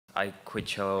I quit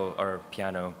cello or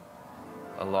piano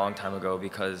a long time ago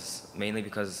mainly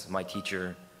because my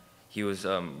teacher, he was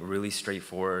really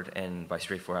straightforward, and by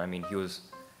straightforward I mean he was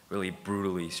really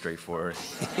brutally straightforward.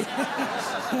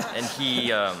 And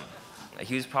he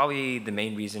was probably the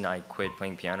main reason I quit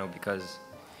playing piano, because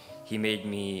he made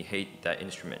me hate that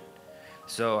instrument.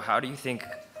 So how do you think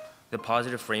the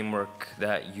positive framework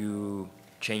that you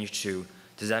changed to,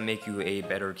 does that make you a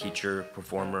better teacher,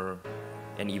 performer,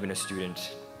 and even a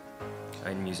student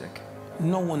in music?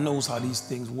 No one knows how these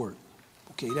things work.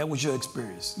 Okay, that was your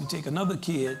experience. You take another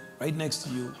kid right next to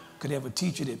you, could have a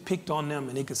teacher that picked on them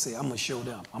and they could say, I'm gonna show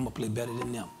them, I'm gonna play better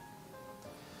than them.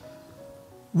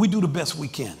 We do the best we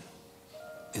can.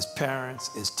 As parents,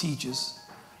 as teachers,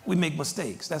 we make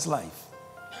mistakes, that's life.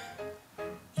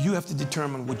 You have to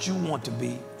determine what you want to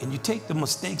be, and you take the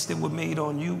mistakes that were made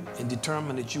on you and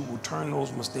determine that you will turn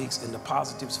those mistakes into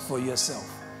positives for yourself.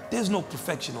 There's no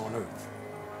perfection on earth.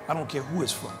 I don't care who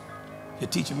it's from. Your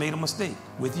teacher made a mistake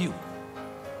with you.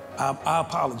 I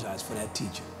apologize for that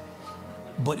teacher.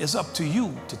 But it's up to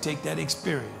you to take that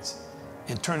experience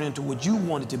and turn it into what you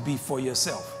want it to be for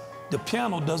yourself. The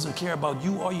piano doesn't care about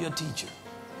you or your teacher.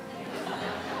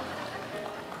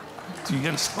 Do you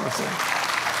understand what I'm saying?